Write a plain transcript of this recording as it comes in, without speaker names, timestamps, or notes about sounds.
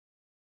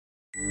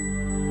Good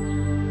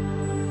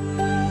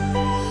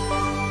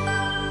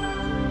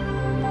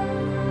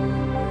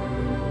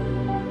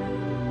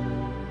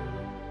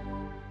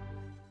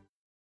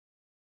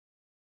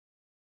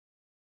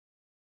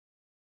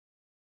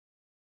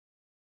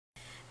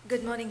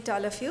morning to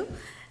all of you.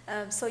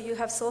 So you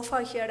have so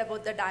far heard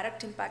about the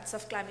direct impacts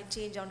of climate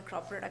change on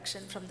crop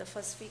production from the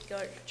first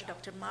speaker,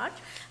 Dr. Mark,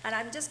 and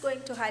I'm just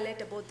going to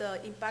highlight about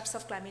the impacts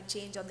of climate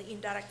change on the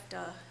indirect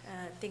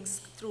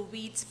things through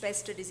weeds,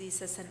 pests,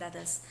 diseases and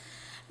others.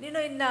 You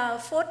know, in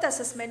fourth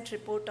assessment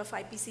report of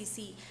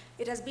IPCC,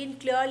 it has been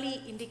clearly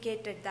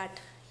indicated that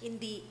in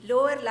the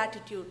lower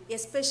latitude,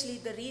 especially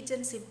the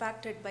regions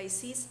impacted by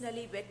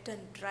seasonally wet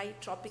and dry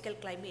tropical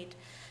climate,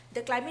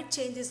 the climate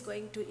change is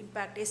going to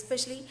impact,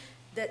 especially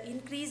the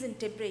increase in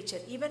temperature,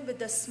 even with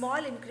the small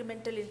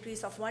incremental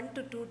increase of 1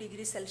 to 2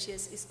 degrees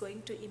Celsius is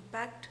going to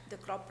impact the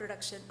crop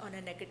production on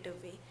a negative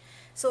way.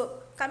 So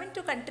coming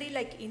to a country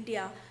like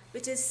India,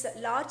 which is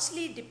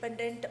largely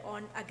dependent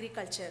on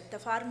agriculture, the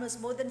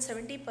farmers, more than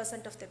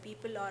 70% of the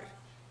people are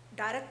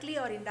directly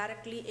or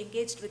indirectly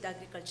engaged with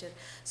agriculture.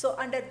 So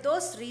under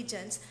those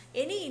regions,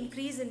 any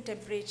increase in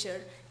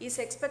temperature is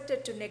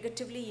expected to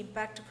negatively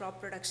impact crop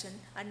production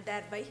and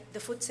thereby the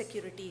food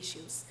security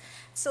issues.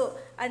 So,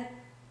 and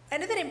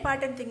another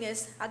important thing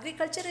is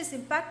agriculture is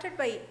impacted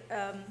by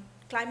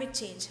climate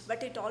change,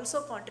 but it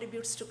also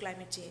contributes to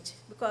climate change,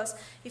 because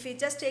if you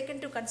just take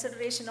into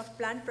consideration of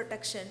plant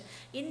protection,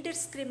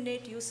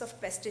 indiscriminate use of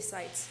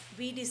pesticides,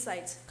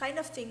 weedicides, kind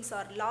of things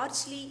are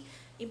largely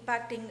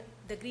impacting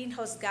the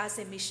greenhouse gas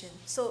emission.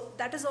 So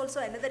that is also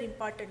another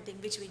important thing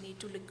which we need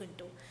to look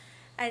into.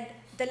 And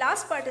the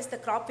last part is the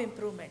crop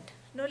improvement.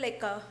 You know,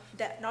 like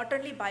not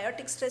only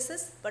biotic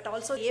stresses, but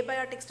also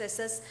abiotic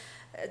stresses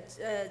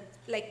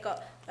like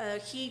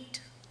heat,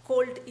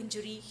 cold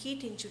injury,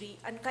 heat injury,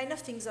 and kind of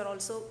things are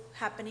also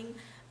happening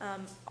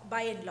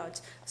by and large.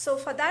 So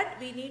for that,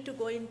 we need to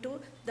go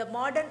into the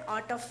modern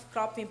art of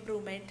crop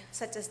improvement,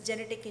 such as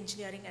genetic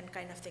engineering and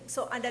kind of things.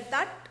 So under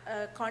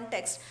that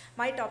context,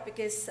 my topic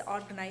is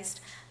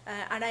organized,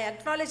 and I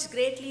acknowledge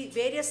greatly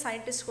various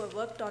scientists who have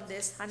worked on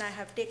this, and I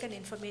have taken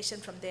information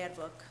from their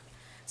work.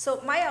 So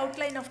my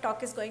outline of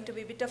talk is going to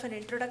be a bit of an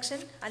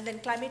introduction, and then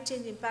climate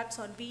change impacts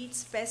on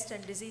weeds, pests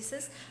and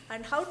diseases,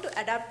 and how to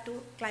adapt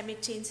to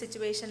climate change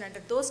situation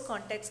under those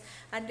contexts,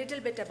 and little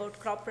bit about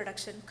crop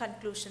production,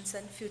 conclusions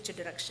and future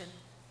direction.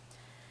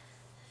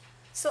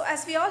 So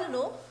as we all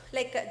know,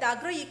 like the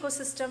agro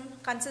ecosystem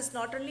consists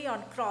not only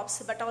on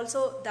crops, but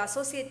also the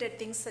associated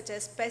things such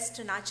as pests,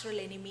 natural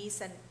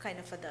enemies and kind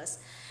of others.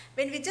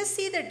 When we just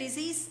see the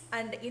disease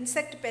and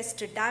insect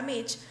pest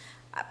damage,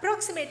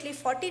 approximately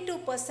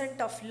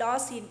 42% of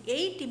loss in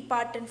 8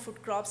 important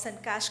food crops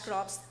and cash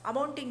crops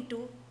amounting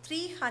to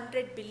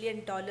 $300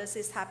 billion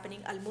is happening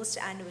almost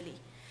annually.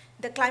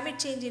 The climate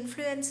change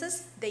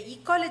influences the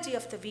ecology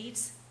of the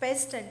weeds,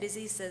 pests and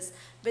diseases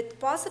with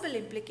possible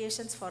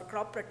implications for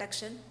crop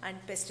protection and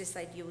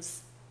pesticide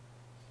use.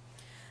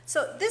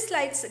 So this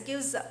slide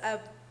gives a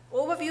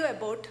overview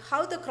about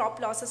how the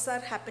crop losses are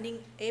happening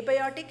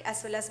abiotic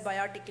as well as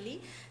biotically.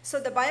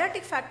 So the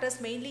biotic factors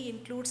mainly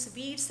includes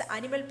weeds,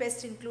 animal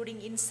pests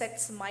including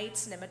insects,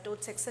 mites,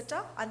 nematodes,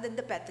 etc., and then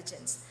the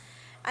pathogens.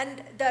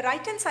 And the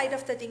right hand side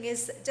of the thing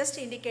is just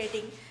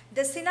indicating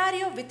the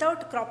scenario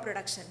without crop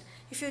production.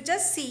 If you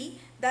just see,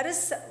 there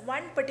is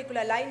one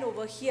particular line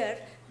over here.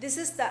 This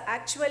is the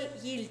actual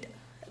yield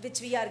which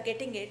we are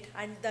getting it,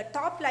 and the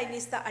top line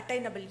is the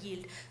attainable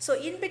yield.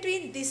 So in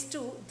between these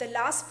two, the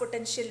loss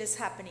potential is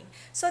happening.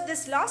 So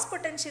this loss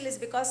potential is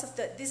because of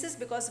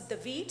the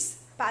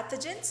weeds,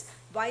 pathogens,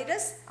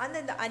 virus and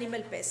then the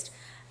animal pest.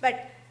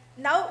 But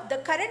now the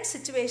current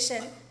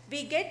situation,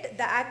 we get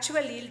the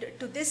actual yield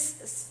to this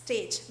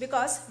stage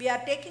because we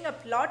are taking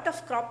up lot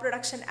of crop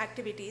production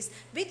activities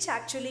which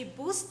actually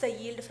boost the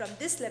yield from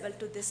this level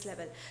to this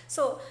level.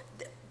 So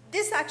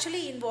this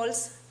actually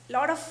involves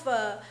lot of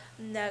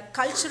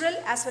cultural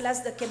as well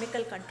as the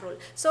chemical control.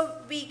 So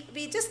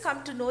we just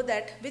come to know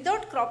that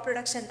without crop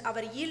production,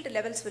 our yield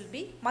levels will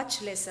be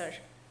much lesser.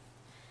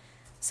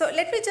 So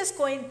let me just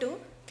go into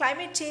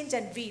climate change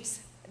and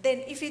weeds.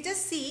 Then if you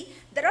just see,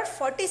 there are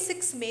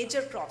 46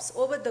 major crops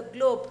over the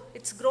globe.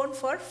 It's grown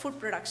for food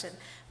production.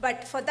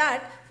 But for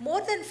that,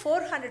 more than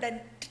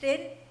 410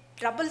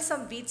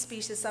 troublesome weed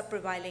species are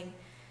prevailing.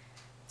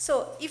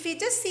 So if you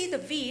just see the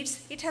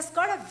weeds, it has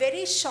got a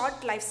very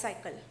short life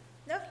cycle.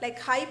 Like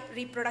high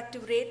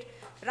reproductive rate,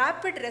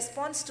 rapid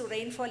response to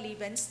rainfall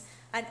events,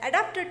 and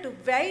adapted to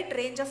wide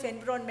range of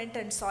environment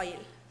and soil.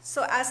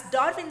 So as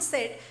Darwin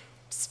said,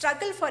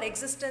 struggle for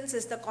existence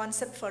is the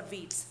concept for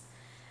weeds.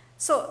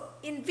 So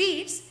in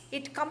weeds,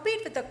 it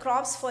competes with the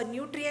crops for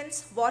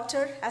nutrients,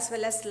 water as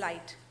well as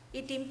light.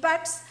 It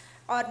impacts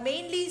are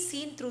mainly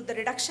seen through the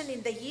reduction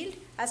in the yield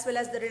as well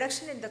as the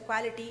reduction in the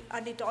quality,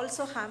 and it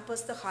also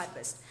hampers the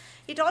harvest.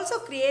 It also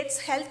creates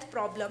health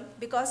problem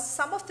because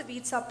some of the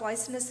weeds are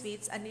poisonous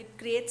weeds and it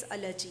creates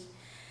allergy.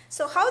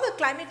 So how the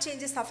climate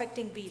change is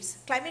affecting weeds?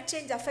 Climate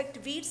change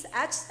affects weeds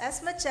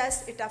as much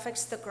as it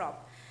affects the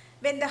crop.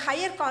 When the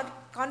higher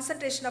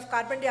concentration of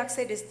carbon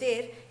dioxide is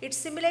there, it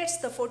stimulates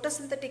the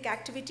photosynthetic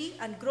activity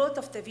and growth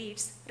of the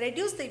weeds,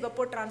 reduce the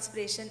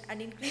evapotranspiration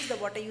and increase the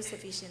water use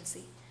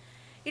efficiency.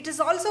 It is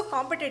also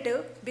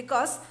competitive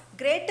because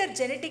greater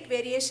genetic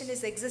variation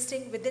is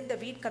existing within the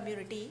weed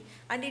community,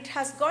 and it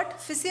has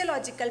got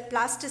physiological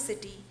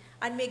plasticity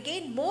and may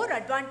gain more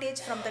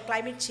advantage from the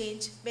climate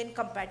change when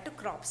compared to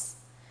crops.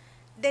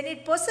 Then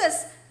it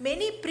possesses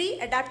many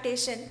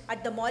pre-adaptation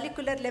at the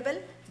molecular level,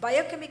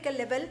 biochemical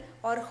level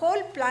or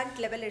whole plant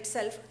level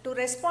itself to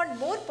respond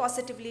more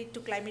positively to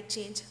climate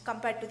change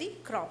compared to the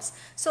crops.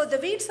 So the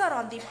weeds are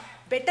on the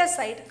better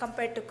side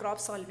compared to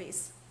crops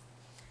always.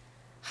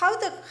 How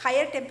the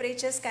higher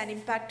temperatures can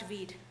impact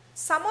weed?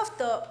 Some of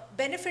the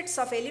benefits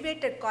of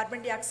elevated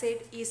carbon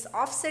dioxide is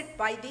offset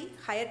by the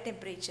higher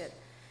temperature.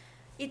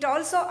 It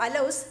also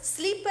allows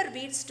sleeper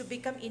weeds to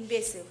become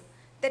invasive.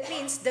 That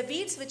means the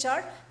weeds which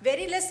are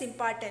very less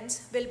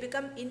importance will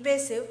become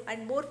invasive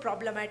and more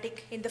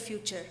problematic in the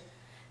future.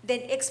 Then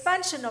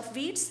expansion of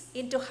weeds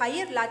into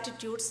higher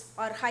latitudes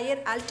or higher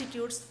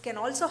altitudes can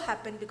also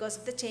happen because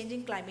of the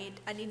changing climate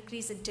and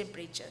increase in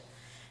temperature.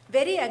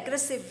 Very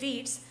aggressive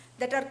weeds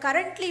that are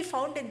currently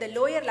found in the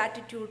lower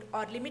latitude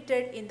are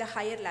limited in the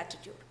higher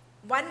latitude.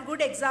 One good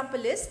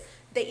example is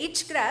the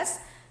itch grass,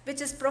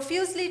 which is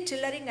profusely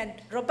tillering and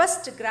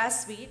robust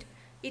grass weed.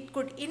 It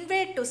could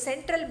invade to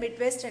central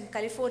Midwest and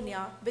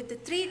California with a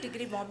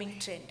 3-degree warming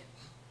trend.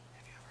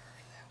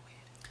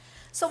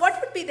 So what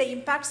would be the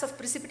impacts of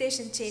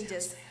precipitation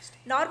changes?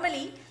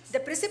 Normally, the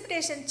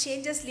precipitation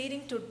changes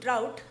leading to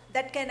drought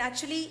that can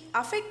actually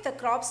affect the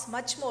crops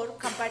much more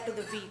compared to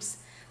the weeds.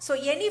 So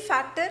any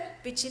factor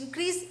which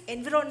increase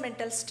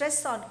environmental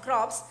stress on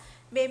crops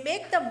may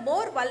make them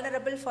more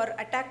vulnerable for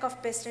attack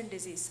of pest and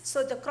disease.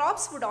 So the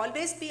crops would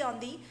always be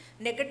on the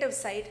negative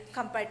side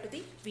compared to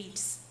the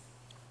weeds.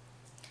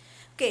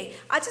 Okay,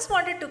 I just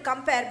wanted to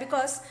compare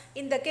because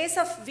in the case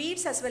of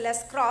weeds as well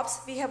as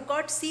crops, we have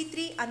got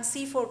C3 and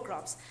C4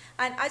 crops.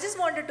 And I just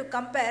wanted to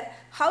compare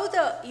how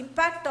the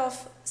impact of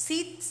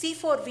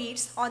C4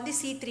 weeds on the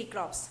C3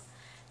 crops.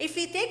 If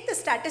we take the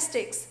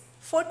statistics,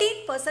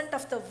 14%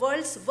 of the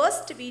world's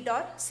worst weed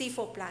are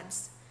C4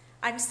 plants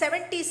and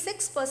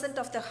 76%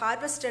 of the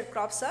harvested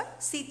crops are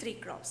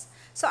C3 crops.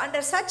 So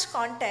under such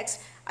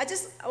context, I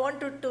just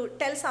wanted to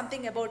tell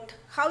something about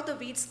how the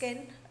weeds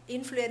can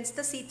influence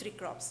the C3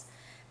 crops.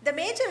 The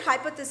major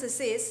hypothesis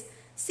is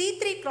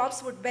C3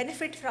 crops would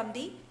benefit from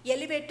the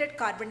elevated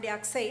carbon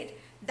dioxide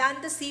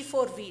than the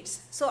C4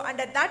 weeds. So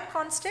under that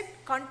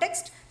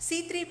context,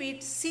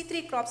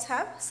 C3 crops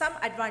have some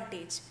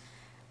advantage.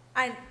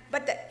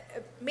 But the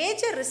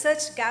major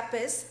research gap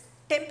is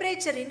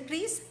temperature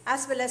increase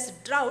as well as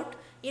drought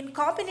in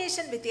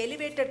combination with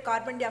elevated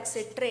carbon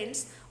dioxide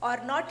trends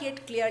are not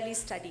yet clearly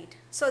studied.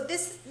 So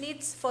this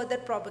needs further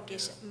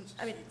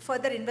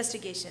further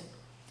investigation.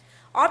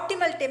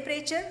 Optimal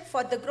temperature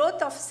for the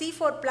growth of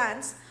C4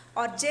 plants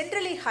are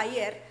generally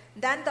higher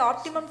than the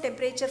optimum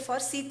temperature for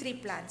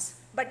C3 plants.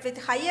 But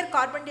with higher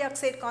carbon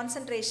dioxide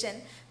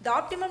concentration, the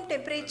optimum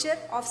temperature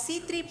of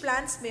C3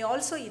 plants may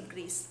also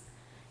increase.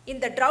 In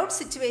the drought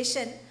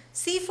situation,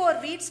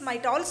 C4 weeds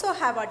might also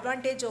have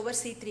advantage over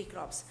C3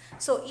 crops.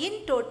 So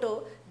in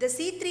toto, the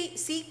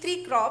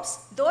C3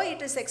 crops, though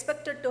it is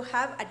expected to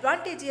have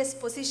advantageous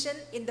position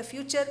in the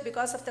future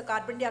because of the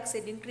carbon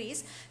dioxide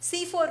increase,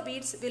 C4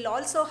 weeds will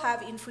also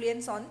have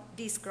influence on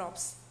these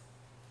crops.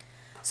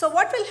 So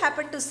what will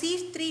happen to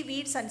C3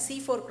 weeds and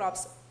C4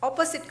 crops?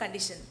 Opposite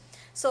condition.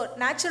 So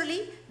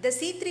naturally, the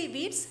C3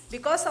 weeds,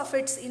 because of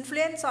its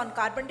influence on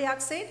carbon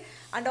dioxide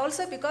and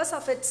also because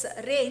of its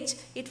range,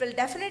 it will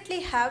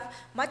definitely have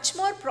much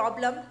more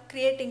problem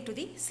creating to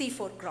the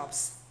C4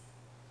 crops.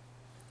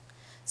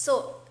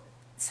 So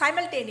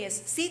simultaneous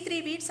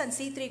C3 weeds and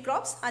C3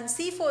 crops and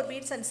C4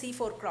 weeds and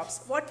C4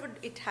 crops, what would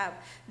it have?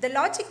 The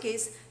logic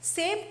is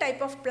same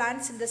type of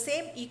plants in the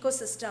same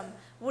ecosystem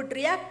would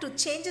react to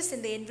changes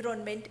in the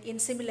environment in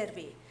similar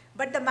way,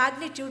 but the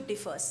magnitude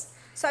differs.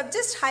 So I've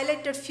just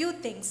highlighted few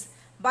things.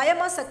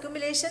 Biomass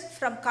accumulation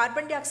from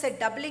carbon dioxide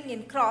doubling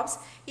in crops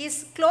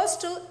is close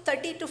to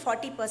 30 to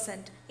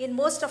 40%. In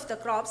most of the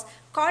crops,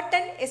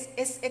 cotton is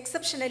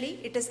exceptionally,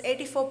 it is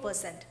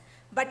 84%.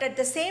 But at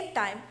the same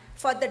time,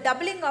 for the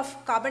doubling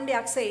of carbon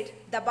dioxide,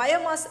 the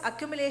biomass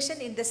accumulation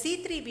in the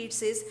C3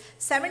 weeds is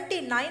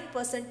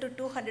 79% to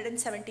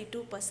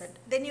 272%.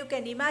 Then you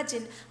can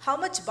imagine how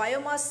much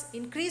biomass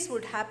increase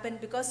would happen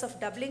because of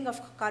doubling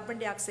of carbon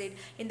dioxide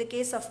in the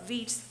case of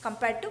weeds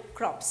compared to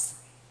crops.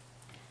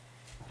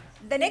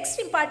 The next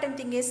important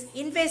thing is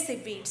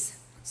invasive weeds.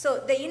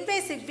 So the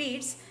invasive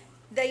weeds,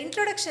 the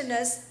introduction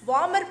is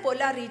warmer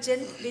polar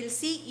region will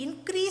see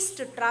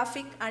increased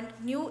traffic and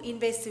new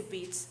invasive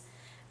weeds.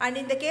 And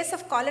in the case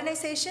of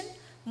colonization,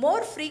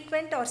 more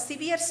frequent or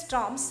severe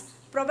storms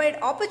provide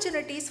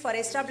opportunities for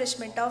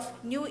establishment of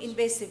new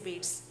invasive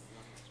weeds.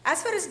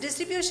 As far as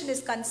distribution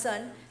is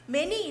concerned,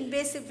 many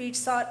invasive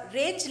weeds are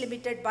range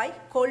limited by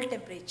cold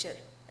temperature.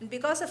 And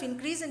because of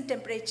increase in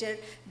temperature,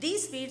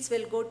 these weeds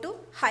will go to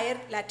higher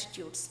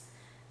latitudes.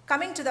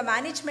 Coming to the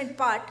management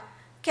part,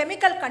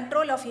 chemical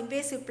control of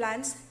invasive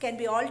plants can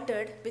be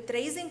altered with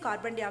raising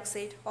carbon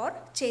dioxide or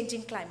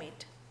changing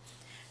climate.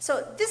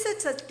 So this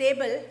is a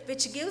table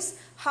which gives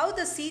how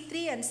the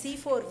C3 and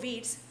C4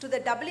 weeds to the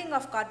doubling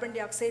of carbon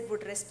dioxide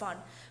would respond.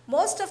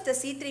 Most of the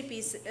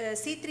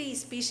C3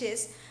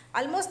 species,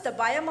 almost the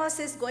biomass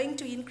is going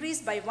to increase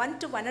by 1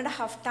 to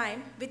 1.5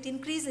 times with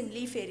increase in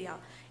leaf area.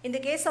 In the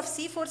case of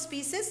C4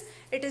 species,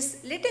 it is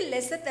little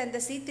lesser than the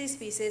C3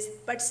 species,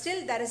 but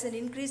still there is an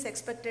increase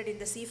expected in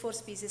the C4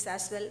 species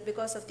as well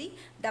because of the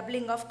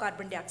doubling of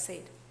carbon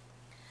dioxide.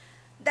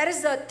 There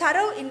is a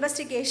thorough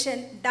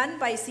investigation done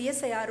by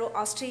CSIRO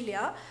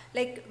Australia,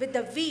 like with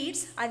the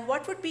weeds and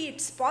what would be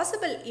its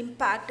possible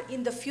impact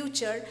in the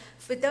future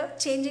with the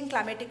changing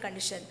climatic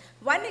condition.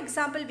 One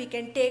example we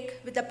can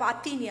take with the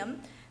Parthenium,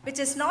 which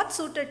is not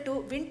suited to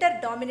winter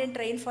dominant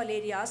rainfall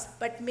areas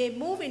but may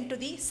move into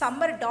the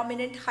summer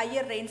dominant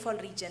higher rainfall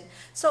region.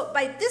 So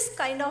by this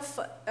kind of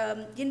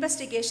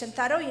investigation,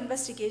 thorough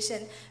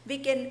investigation, we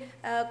can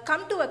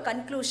come to a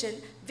conclusion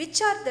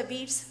which are the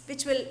weeds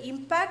which will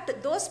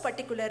impact those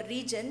particular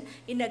region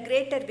in a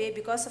greater way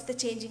because of the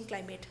changing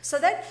climate, so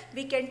that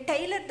we can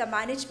tailor the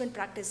management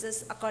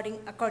practices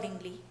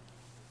accordingly.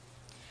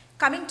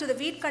 Coming to the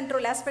weed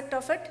control aspect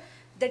of it,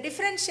 the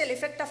differential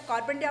effect of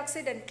carbon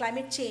dioxide and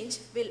climate change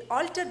will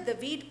alter the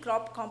weed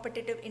crop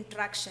competitive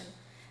interaction,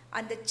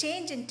 and the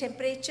change in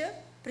temperature,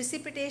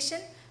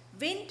 precipitation,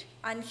 wind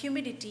and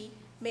humidity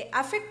may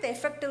affect the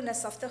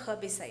effectiveness of the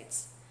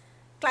herbicides.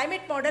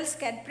 Climate models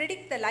can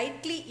predict the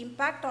likely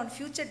impact on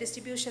future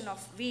distribution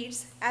of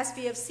weeds, as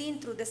we have seen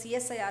through the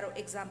CSIRO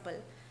example.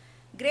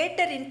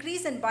 Greater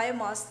increase in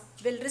biomass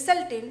will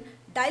result in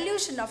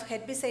dilution of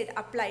herbicide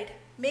applied,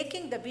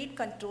 making the weed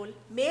control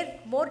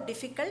more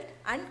difficult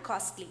and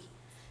costly.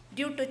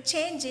 Due to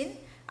change in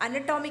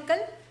anatomical,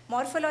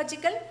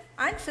 morphological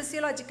and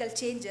physiological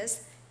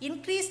changes,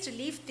 increased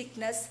leaf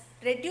thickness,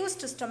 reduced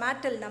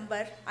stomatal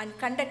number and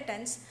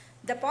conductance,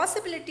 the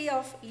possibility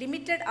of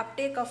limited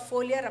uptake of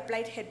foliar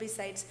applied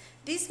herbicides,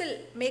 these will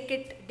make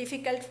it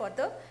difficult for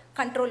the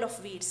control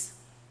of weeds.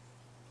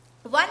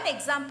 One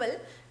example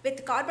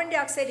with carbon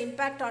dioxide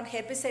impact on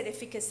herbicide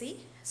efficacy.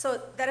 So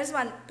there is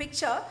one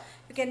picture,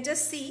 you can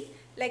just see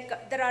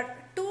like there are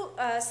two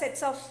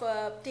sets of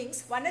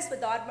things. One is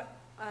with the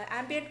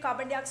ambient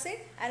carbon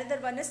dioxide,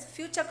 another one is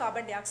future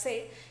carbon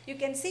dioxide. You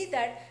can see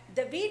that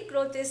the weed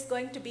growth is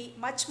going to be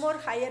much more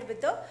higher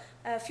with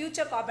the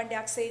future carbon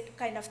dioxide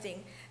kind of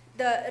thing.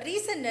 The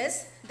reason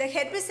is the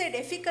herbicide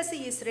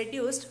efficacy is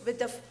reduced with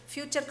the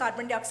future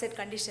carbon dioxide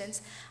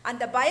conditions, and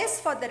the bias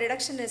for the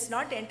reduction is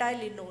not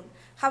entirely known.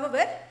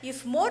 However,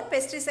 if more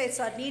pesticides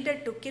are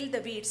needed to kill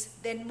the weeds,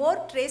 then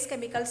more trace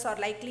chemicals are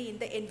likely in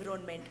the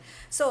environment.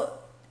 So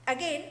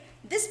again,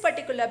 this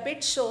particular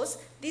bit shows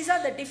these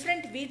are the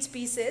different weed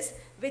species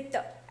with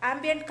the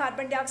ambient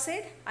carbon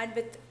dioxide and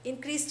with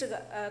increased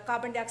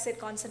carbon dioxide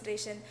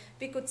concentration.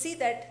 We could see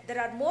that there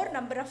are more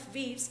number of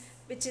weeds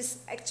which is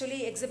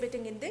actually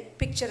exhibiting in the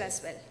picture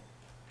as well.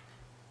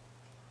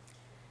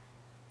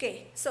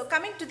 Okay, so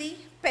coming to the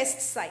pest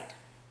side.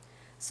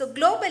 So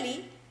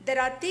globally, there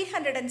are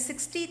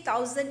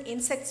 360,000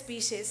 insect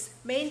species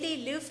mainly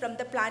live from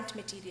the plant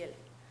material.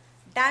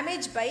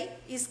 Damage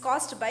is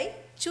caused by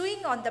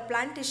chewing on the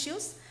plant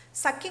tissues,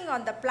 sucking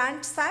on the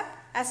plant sap,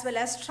 as well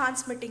as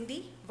transmitting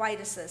the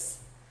viruses.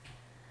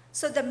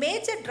 So the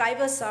major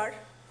drivers are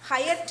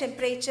higher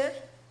temperature,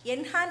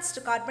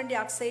 enhanced carbon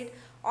dioxide,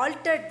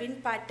 altered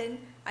wind pattern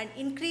and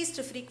increased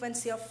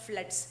frequency of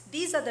floods.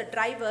 These are the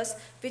drivers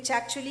which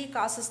actually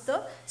causes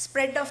the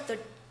spread of the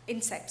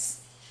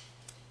insects.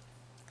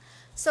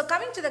 So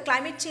coming to the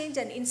climate change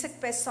and insect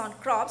pests on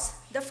crops,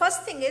 the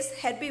first thing is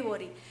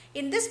herbivory.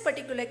 In this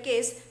particular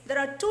case, there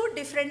are two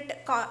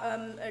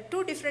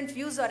different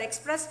views are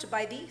expressed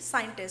by the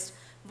scientists.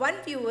 One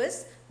view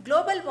is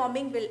global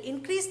warming will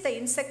increase the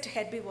insect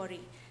herbivory.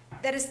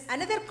 There is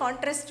another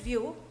contrast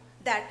view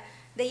that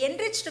the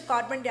enriched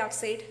carbon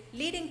dioxide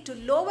leading to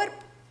lower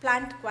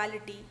plant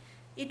quality,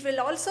 it will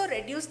also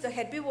reduce the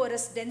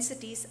herbivorous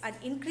densities and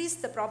increase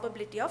the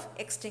probability of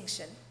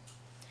extinction.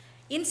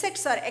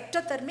 Insects are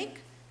ectothermic,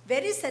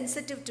 very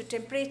sensitive to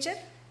temperature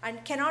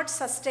and cannot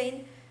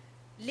sustain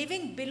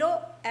living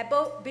below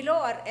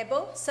or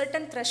above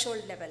certain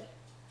threshold level.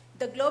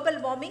 The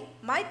global warming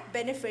might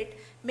benefit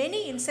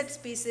many insect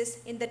species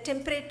in the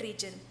temperate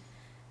region.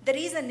 The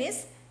reason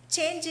is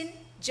change in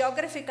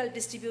geographical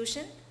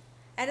distribution.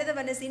 Another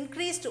one is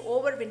increased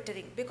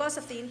overwintering. Because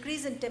of the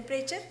increase in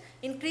temperature,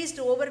 increased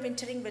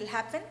overwintering will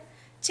happen.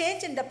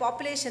 Change in the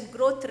population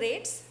growth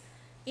rates,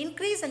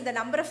 increase in the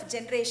number of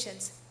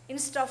generations.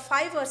 Instead of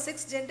 5 or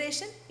 6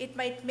 generations, it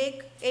might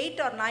make 8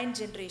 or 9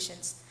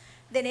 generations.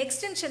 Then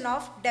extension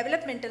of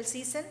developmental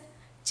season,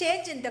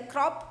 change in the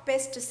crop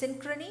pest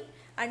synchrony,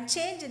 and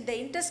change in the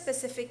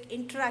interspecific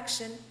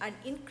interaction and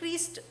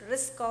increased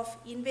risk of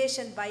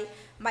invasion by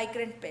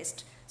migrant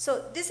pest.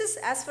 So this is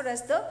as far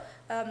as the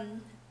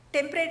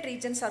temperate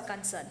regions are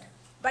concerned.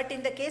 But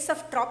in the case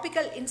of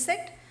tropical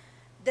insect,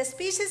 the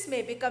species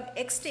may become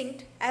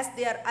extinct as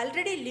they are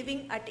already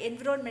living at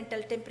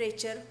environmental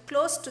temperature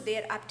close to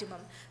their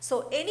optimum.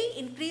 So any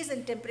increase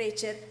in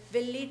temperature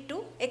will lead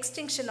to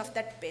extinction of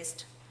that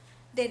pest.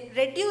 Then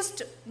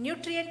reduced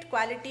nutrient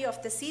quality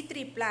of the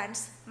C3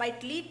 plants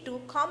might lead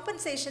to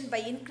compensation by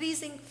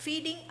increasing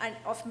feeding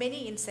of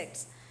many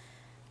insects.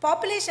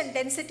 Population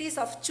densities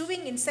of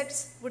chewing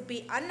insects would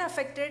be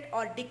unaffected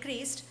or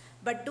decreased,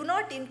 but do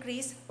not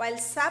increase, while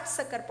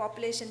sapsucker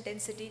population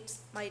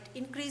densities might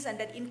increase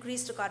under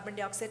increased carbon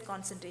dioxide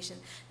concentration.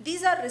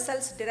 These are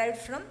results derived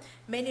from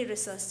many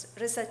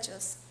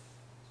researchers.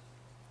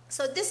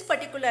 So this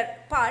particular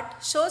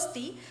part shows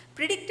the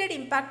predicted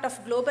impact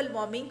of global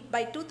warming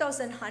by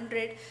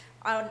 2100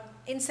 on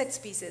insect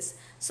species.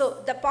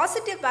 So the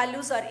positive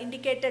values are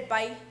indicated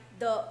by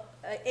the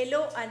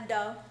yellow and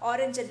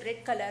orange and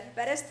red color,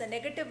 whereas the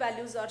negative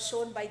values are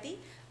shown by the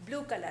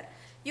blue color.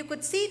 You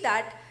could see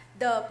that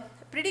the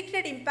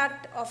predicted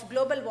impact of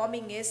global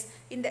warming is,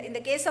 in the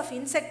case of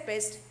insect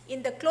pest,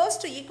 in the close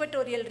to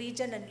equatorial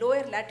region and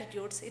lower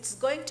latitudes, it's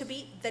going to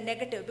be the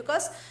negative,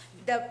 because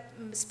the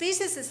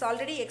species is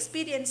already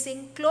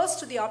experiencing close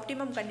to the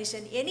optimum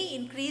condition. Any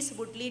increase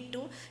would lead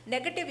to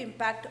negative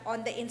impact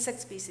on the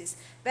insect species,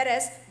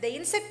 whereas the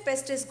insect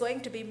pest is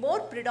going to be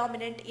more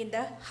predominant in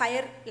the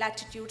higher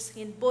latitudes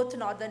in both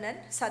northern and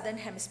southern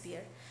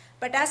hemisphere.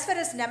 But as far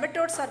as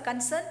nematodes are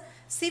concerned,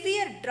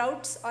 severe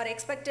droughts are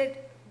expected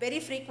very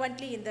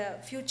frequently in the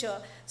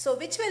future, so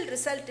which will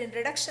result in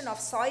reduction of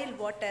soil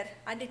water,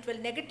 and it will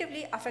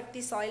negatively affect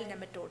the soil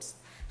nematodes.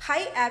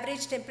 High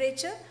average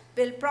temperature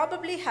will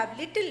probably have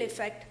little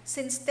effect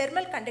since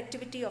thermal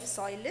conductivity of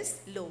soil is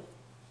low.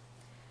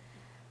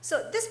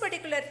 So this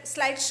particular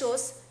slide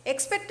shows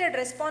expected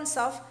response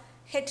of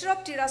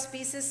Heteroptera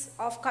species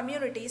of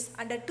communities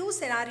under two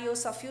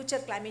scenarios of future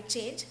climate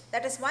change.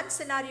 That is, one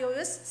scenario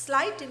is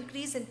slight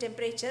increase in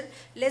temperature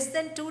less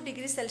than 2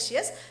 degrees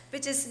Celsius,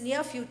 which is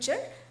near future,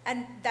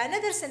 and the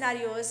another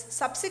scenario is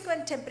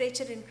subsequent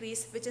temperature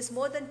increase, which is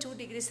more than 2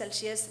 degrees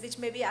Celsius, which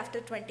may be after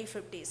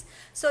 2050s.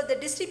 So the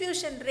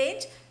distribution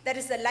range, there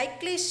is a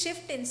likely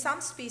shift in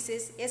some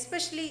species,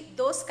 especially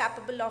those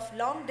capable of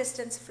long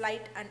distance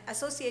flight and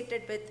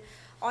associated with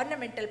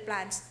ornamental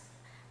plants.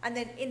 And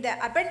then in the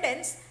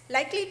abundance,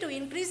 likely to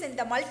increase in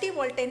the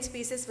multi-voltane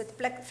species with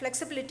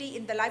flexibility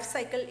in the life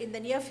cycle in the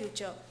near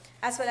future,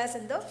 as well as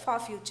in the far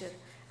future.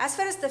 As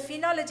far as the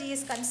phenology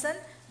is concerned,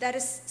 there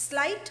is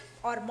slight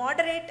or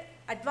moderate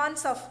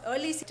advance of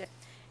early season.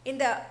 In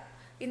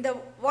the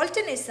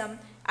volcanism,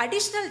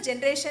 additional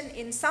generation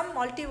in some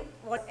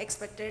multi-volt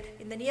expected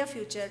in the near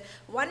future.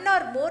 One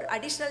or more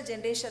additional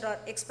generation are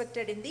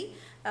expected in the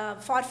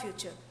far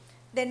future.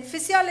 Then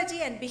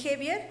physiology and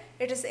behavior,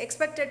 it is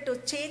expected to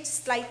change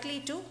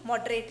slightly to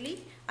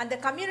moderately, and the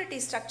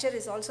community structure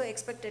is also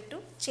expected to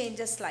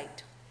change a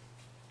slight.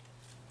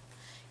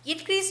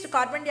 Increased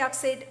carbon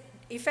dioxide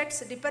effects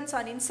depends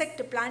on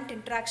insect-plant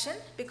interaction,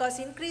 because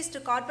increased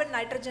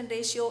carbon-nitrogen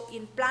ratio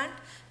in plant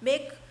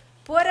make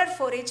poorer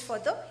forage for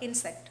the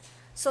insect.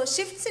 So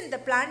shifts in the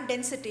plant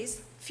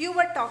densities,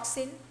 fewer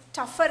toxin,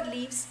 tougher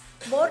leaves,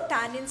 more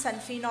tannins and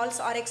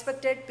phenols are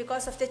expected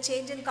because of the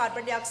change in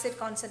carbon dioxide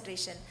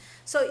concentration.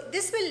 So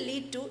this will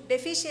lead to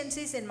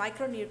deficiencies in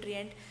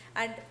micronutrient,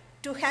 and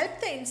to help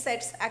the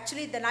insects,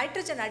 actually the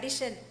nitrogen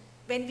addition,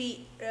 when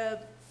we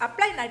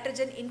apply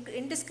nitrogen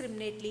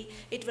indiscriminately,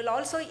 it will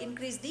also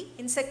increase the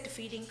insect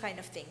feeding kind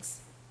of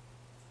things.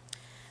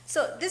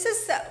 So this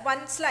is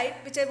one slide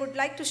which I would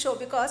like to show,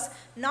 because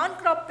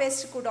non-crop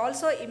pests could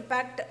also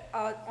impact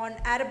on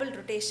arable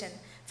rotation.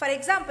 For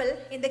example,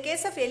 in the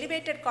case of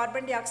elevated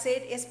carbon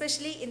dioxide,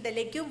 especially in the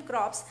legume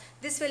crops,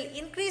 this will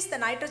increase the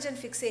nitrogen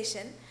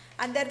fixation,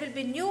 and there will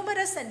be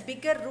numerous and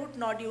bigger root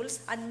nodules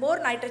and more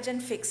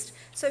nitrogen fixed.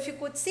 So if you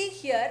could see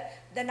here,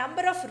 the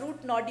number of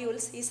root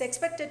nodules is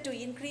expected to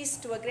increase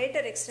to a greater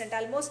extent,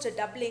 almost a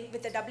doubling,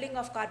 with a doubling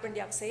of carbon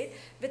dioxide,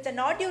 with the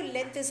nodule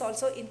length is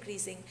also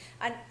increasing.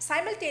 And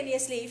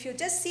simultaneously, if you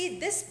just see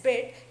this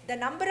bit, the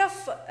number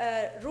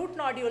of root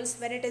nodules,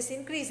 when it is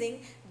increasing,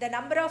 the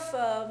number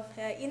of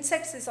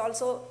insects is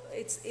also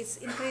it's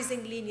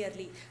increasing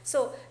linearly.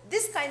 So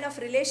this kind of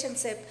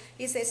relationship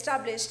is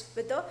established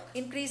with the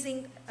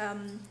increasing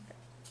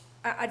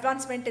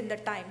advancement in the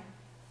time.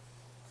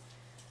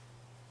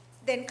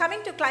 Then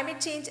coming to climate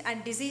change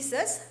and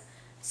diseases,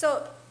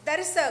 so there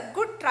is a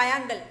good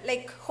triangle,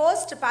 like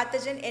host,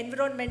 pathogen,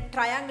 environment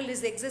triangle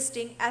is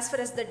existing as far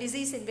as the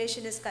disease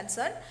invasion is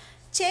concerned.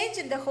 Change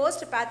in the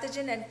host,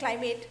 pathogen and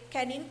climate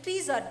can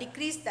increase or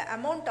decrease the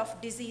amount of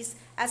disease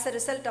as a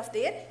result of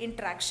their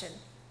interaction.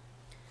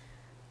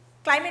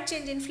 Climate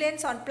change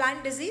influence on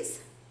plant disease,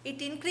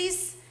 it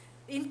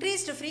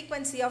increased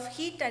frequency of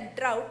heat and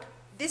drought.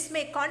 This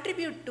may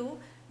contribute to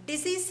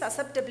disease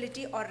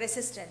susceptibility or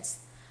resistance.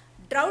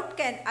 Drought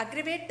can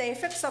aggravate the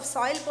effects of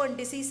soil-borne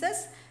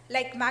diseases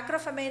like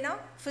macrophamina,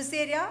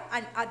 fusarium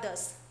and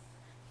others.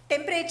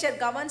 Temperature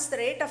governs the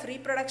rate of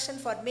reproduction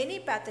for many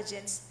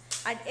pathogens,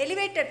 and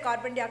elevated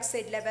carbon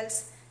dioxide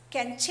levels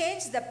can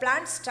change the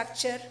plant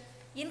structure,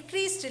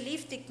 increased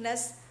leaf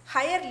thickness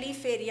higher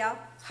leaf area,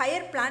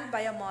 higher plant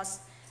biomass,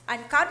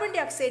 and carbon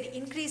dioxide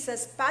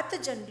increases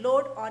pathogen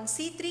load on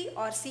C3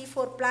 or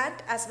C4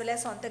 plant as well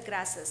as on the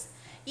grasses.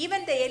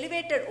 Even the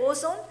elevated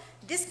ozone,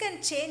 this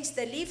can change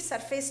the leaf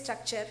surface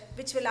structure,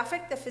 which will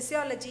affect the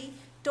physiology,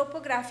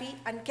 topography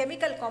and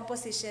chemical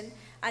composition,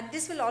 and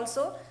this will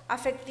also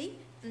affect the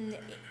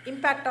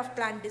impact of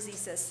plant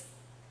diseases.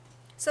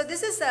 So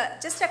this is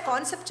just a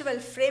conceptual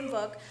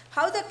framework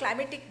how the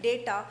climatic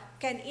data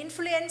can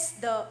influence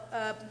the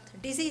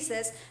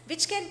diseases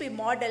which can be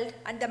modeled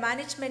and the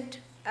management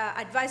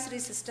advisory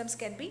systems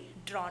can be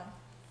drawn.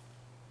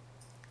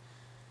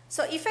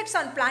 So effects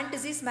on plant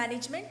disease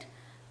management.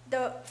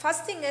 The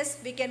first thing is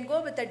we can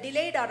go with a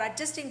delayed or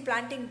adjusting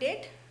planting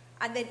date,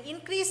 and then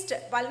increased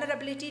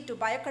vulnerability to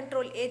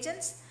biocontrol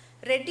agents,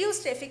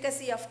 reduced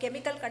efficacy of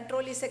chemical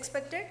control is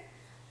expected,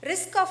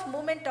 risk of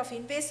movement of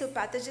invasive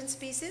pathogen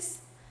species,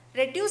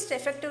 reduced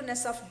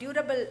effectiveness of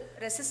durable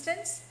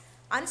resistance,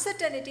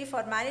 uncertainty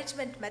for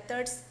management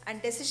methods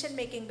and decision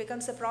making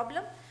becomes a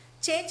problem,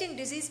 changing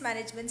disease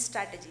management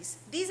strategies.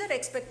 These are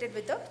expected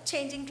with the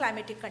changing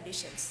climatic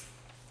conditions.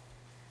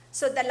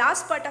 So the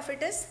last part of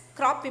it is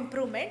crop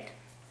improvement.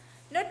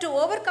 To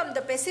overcome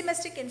the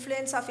pessimistic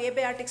influence of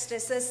abiotic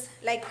stresses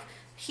like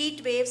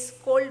heat waves,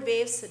 cold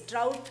waves,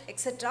 drought,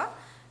 etc.,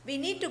 we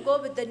need to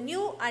go with the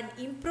new and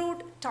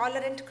improved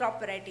tolerant crop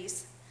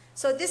varieties.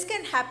 So this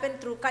can happen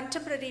through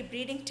contemporary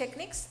breeding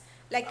techniques.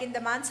 Like in the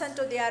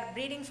Monsanto, they are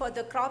breeding for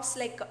the crops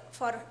like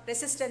for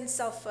resistance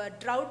of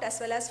drought as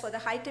well as for the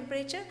high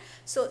temperature.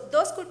 So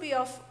those could be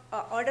of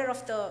order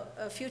of the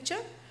future,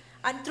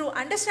 and through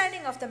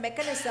understanding of the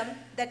mechanism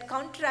that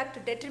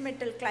counteract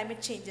detrimental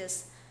climate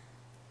changes.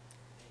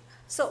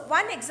 So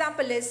one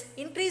example is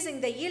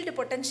increasing the yield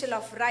potential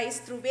of rice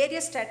through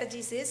various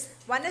strategies is,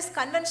 one is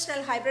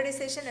conventional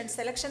hybridization and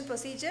selection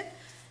procedure.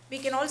 We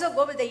can also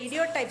go with the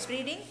idiotype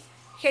breeding,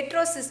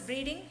 heterosis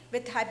breeding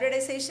with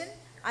hybridization,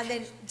 and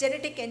then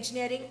genetic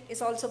engineering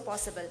is also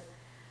possible.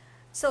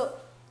 So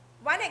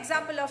one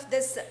example of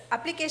this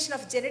application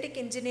of genetic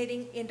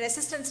engineering in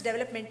resistance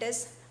development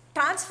is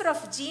transfer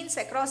of genes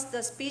across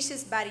the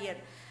species barrier.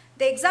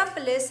 The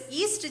example is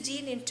yeast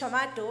gene in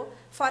tomato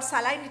for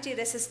salinity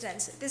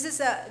resistance. This is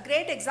a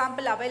great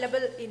example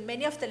available in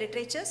many of the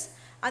literatures.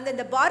 And then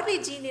the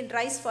barley gene in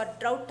rice for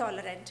drought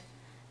tolerant.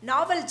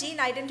 Novel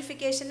gene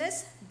identification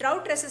is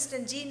drought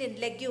resistant gene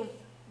in legume.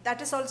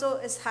 That is also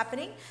is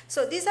happening.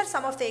 So these are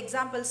some of the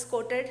examples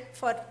quoted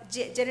for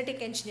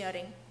genetic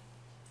engineering.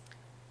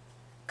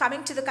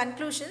 Coming to the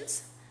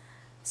conclusions.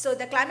 So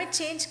the climate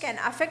change can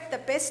affect the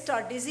pest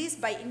or disease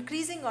by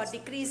increasing or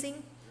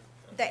decreasing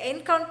the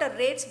encounter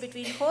rates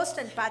between host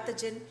and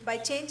pathogen by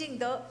changing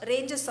the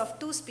ranges of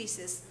two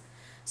species.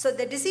 So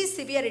the disease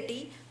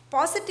severity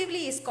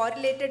positively is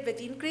correlated with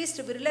increased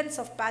virulence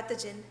of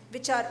pathogen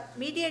which are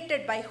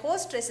mediated by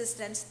host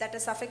resistance that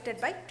is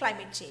affected by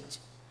climate change.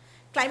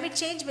 Climate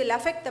change will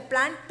affect the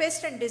plant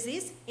pest and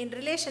disease in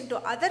relation to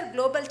other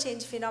global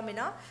change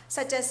phenomena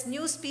such as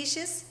new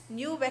species,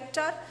 new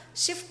vector,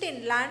 shift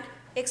in land,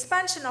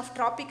 expansion of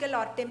tropical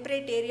or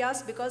temperate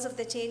areas because of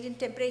the change in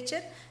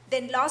temperature,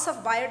 then loss of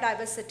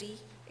biodiversity,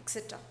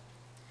 etc.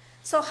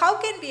 So how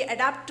can we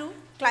adapt to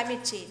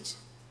climate change?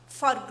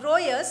 For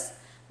growers,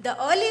 the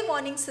early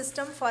warning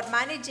system for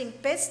managing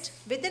pests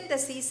within the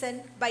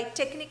season by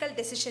technical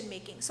decision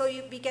making. So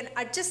we can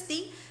adjust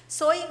the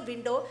sowing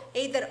window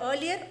either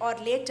earlier or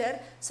later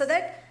so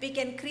that we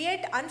can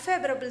create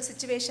unfavorable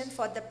situation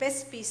for the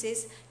pest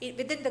species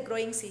within the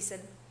growing season.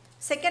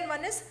 Second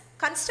one is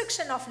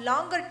construction of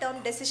longer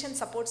term decision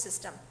support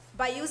system.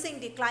 By using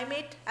the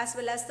climate as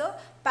well as the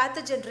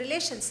pathogen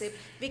relationship,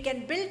 we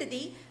can build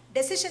the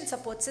decision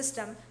support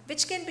system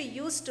which can be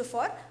used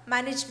for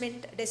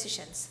management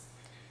decisions.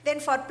 Then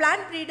for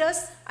plant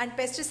breeders and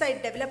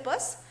pesticide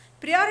developers,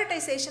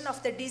 prioritization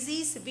of the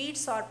disease,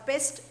 weeds or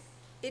pest,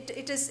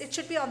 it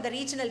should be on the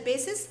regional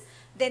basis.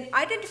 Then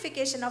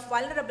identification of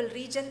vulnerable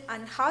region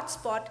and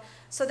hotspot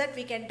so that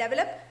we can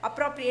develop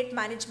appropriate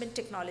management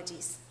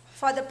technologies.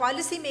 For the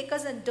policy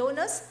makers and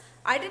donors,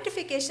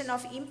 identification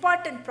of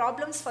important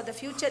problems for the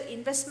future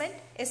investment,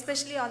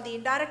 especially on the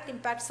indirect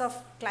impacts of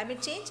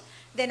climate change,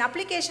 then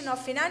application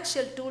of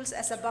financial tools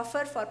as a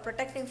buffer for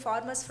protecting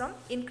farmers from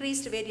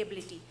increased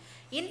variability.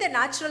 In the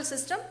natural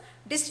system,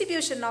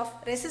 distribution of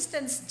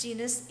resistance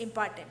gene is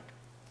important.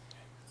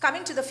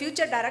 Coming to the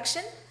future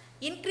direction,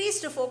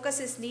 increased focus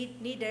is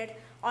needed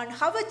on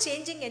how a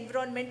changing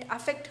environment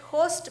affects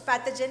host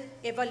pathogen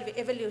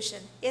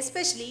evolution,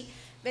 especially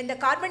when the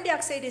carbon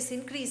dioxide is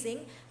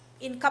increasing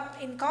in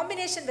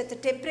combination with the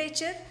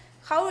temperature,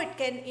 how it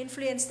can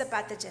influence the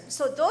pathogen.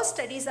 So those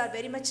studies are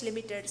very much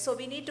limited. So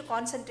we need to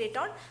concentrate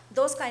on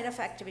those kind of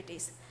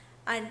activities.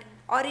 And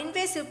our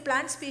invasive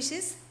plant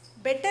species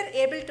better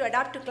able to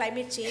adapt to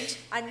climate change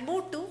and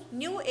move to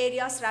new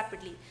areas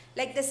rapidly.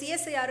 Like the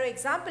CSIRO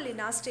example in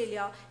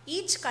Australia,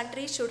 each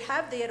country should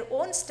have their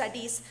own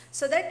studies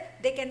so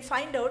that they can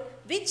find out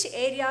which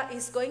area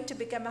is going to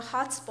become a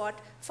hotspot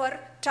for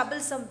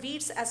troublesome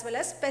weeds as well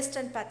as pest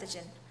and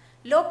pathogen.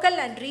 Local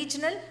and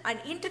regional and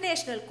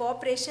international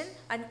cooperation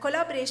and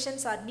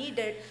collaborations are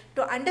needed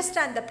to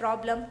understand the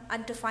problem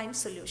and to find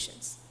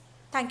solutions.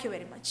 Thank you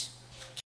very much.